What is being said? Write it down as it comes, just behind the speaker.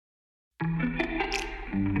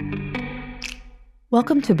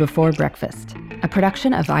Welcome to Before Breakfast, a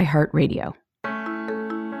production of iHeartRadio.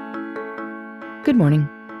 Good morning.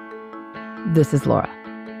 This is Laura.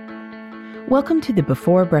 Welcome to the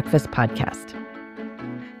Before Breakfast podcast.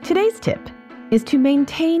 Today's tip is to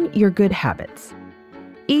maintain your good habits,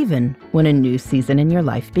 even when a new season in your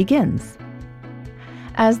life begins.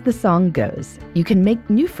 As the song goes, you can make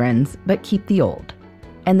new friends but keep the old,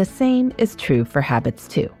 and the same is true for habits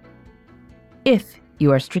too, if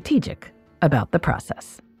you are strategic about the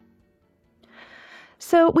process.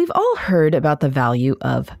 So we've all heard about the value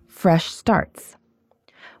of fresh starts.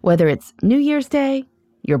 Whether it's New Year's Day,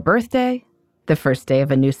 your birthday, the first day of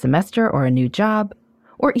a new semester or a new job,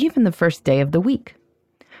 or even the first day of the week,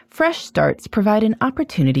 fresh starts provide an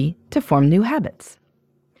opportunity to form new habits.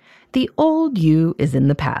 The old you is in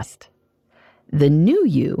the past. The new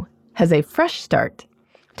you has a fresh start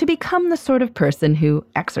to become the sort of person who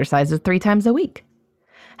exercises 3 times a week,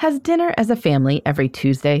 has dinner as a family every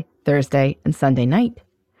Tuesday, Thursday, and Sunday night,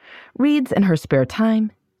 reads in her spare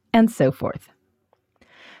time, and so forth.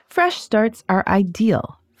 Fresh starts are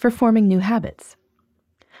ideal for forming new habits.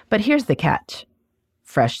 But here's the catch.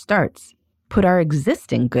 Fresh starts put our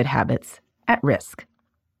existing good habits at risk.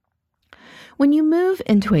 When you move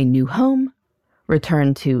into a new home,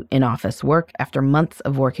 return to in-office work after months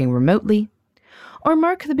of working remotely, or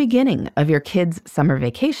mark the beginning of your kids' summer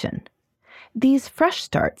vacation, these fresh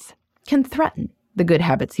starts can threaten the good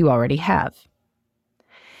habits you already have.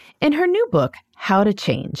 In her new book, How to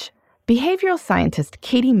Change, behavioral scientist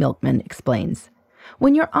Katie Milkman explains,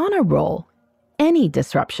 when you're on a roll, any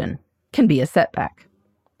disruption can be a setback.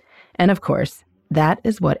 And of course, that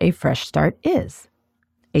is what a fresh start is,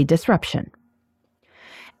 a disruption.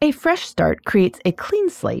 A fresh start creates a clean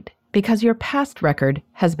slate because your past record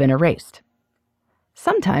has been erased.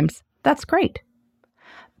 Sometimes that's great.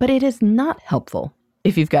 But it is not helpful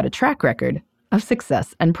if you've got a track record of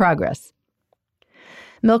success and progress.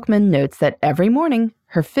 Milkman notes that every morning,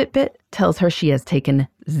 her Fitbit tells her she has taken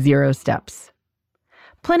 0 steps.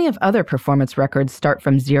 Plenty of other performance records start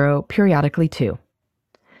from 0 periodically too.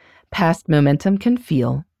 Past momentum can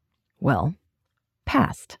feel, well,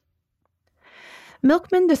 past.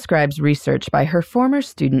 Milkman describes research by her former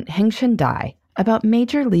student Heng-Shin Dai about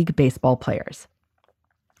Major League Baseball players.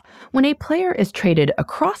 When a player is traded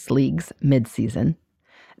across leagues mid-season,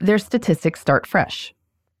 their statistics start fresh.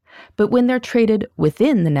 But when they're traded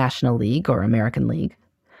within the National League or American League,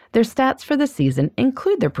 their stats for the season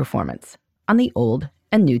include their performance on the old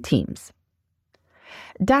and new teams.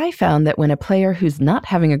 Dai found that when a player who's not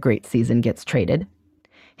having a great season gets traded,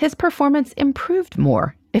 his performance improved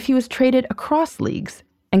more if he was traded across leagues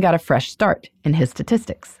and got a fresh start in his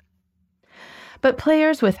statistics. But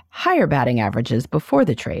players with higher batting averages before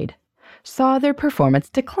the trade saw their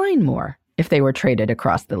performance decline more if they were traded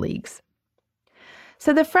across the leagues.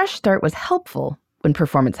 So the fresh start was helpful when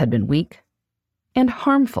performance had been weak and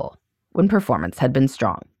harmful when performance had been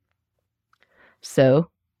strong. So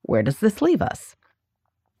where does this leave us?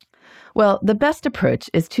 Well, the best approach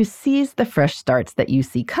is to seize the fresh starts that you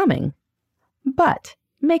see coming, but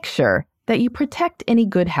make sure that you protect any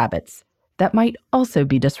good habits that might also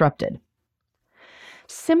be disrupted.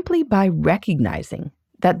 Simply by recognizing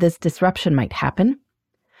that this disruption might happen,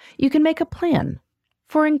 you can make a plan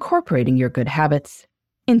for incorporating your good habits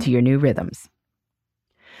into your new rhythms.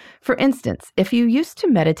 For instance, if you used to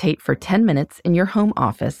meditate for 10 minutes in your home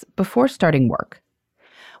office before starting work,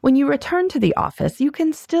 when you return to the office, you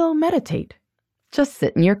can still meditate. Just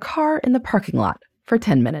sit in your car in the parking lot for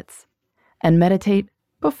 10 minutes and meditate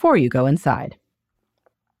before you go inside.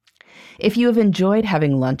 If you have enjoyed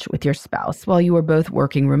having lunch with your spouse while you are both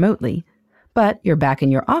working remotely, but you're back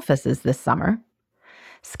in your offices this summer,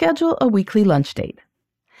 schedule a weekly lunch date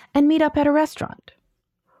and meet up at a restaurant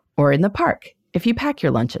or in the park if you pack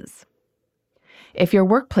your lunches. If your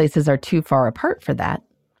workplaces are too far apart for that,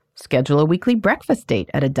 schedule a weekly breakfast date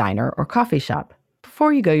at a diner or coffee shop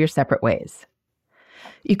before you go your separate ways.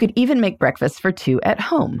 You could even make breakfast for 2 at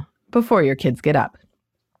home before your kids get up.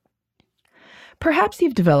 Perhaps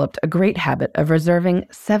you've developed a great habit of reserving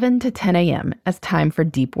 7 to 10 a.m. as time for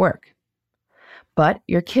deep work. But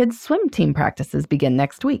your kids' swim team practices begin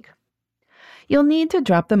next week. You'll need to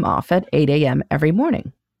drop them off at 8 a.m. every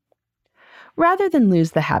morning. Rather than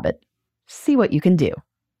lose the habit, see what you can do.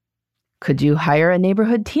 Could you hire a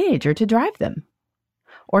neighborhood teenager to drive them?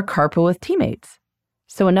 Or carpool with teammates,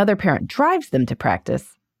 so another parent drives them to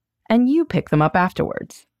practice and you pick them up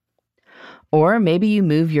afterwards? Or maybe you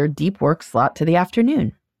move your deep work slot to the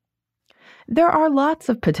afternoon. There are lots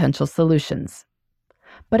of potential solutions,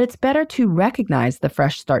 but it's better to recognize the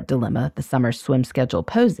fresh start dilemma the summer swim schedule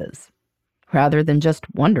poses, rather than just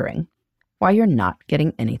wondering, why you're not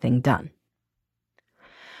getting anything done.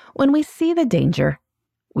 When we see the danger,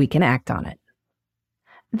 we can act on it.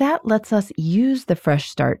 That lets us use the fresh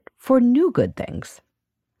start for new good things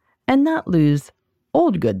and not lose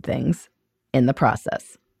old good things in the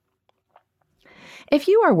process. If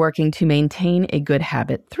you are working to maintain a good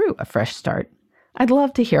habit through a fresh start, I'd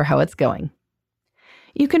love to hear how it's going.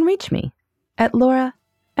 You can reach me at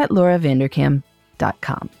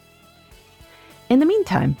laura@lauravanderkam.com. In the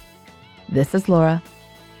meantime, this is Laura.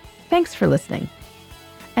 Thanks for listening.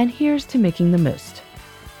 And here's to making the most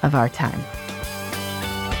of our time.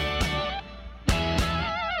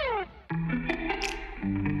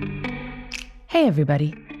 Hey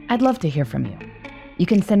everybody, I'd love to hear from you. You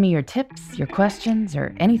can send me your tips, your questions,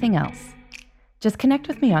 or anything else. Just connect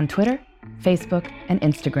with me on Twitter, Facebook, and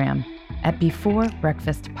Instagram at Before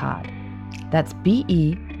Breakfast Pod. That's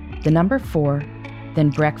BE, the number 4,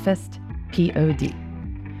 then breakfast, POD.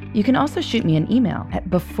 You can also shoot me an email at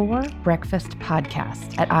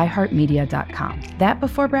beforebreakfastpodcast@iheartmedia.com. That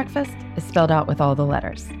Before Breakfast is spelled out with all the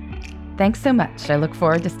letters. Thanks so much. I look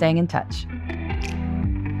forward to staying in touch.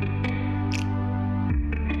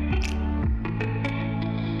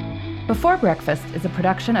 Before Breakfast is a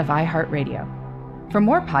production of iHeartRadio. For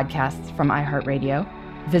more podcasts from iHeartRadio,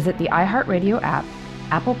 visit the iHeartRadio app,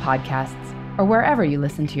 Apple Podcasts, or wherever you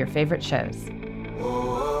listen to your favorite shows.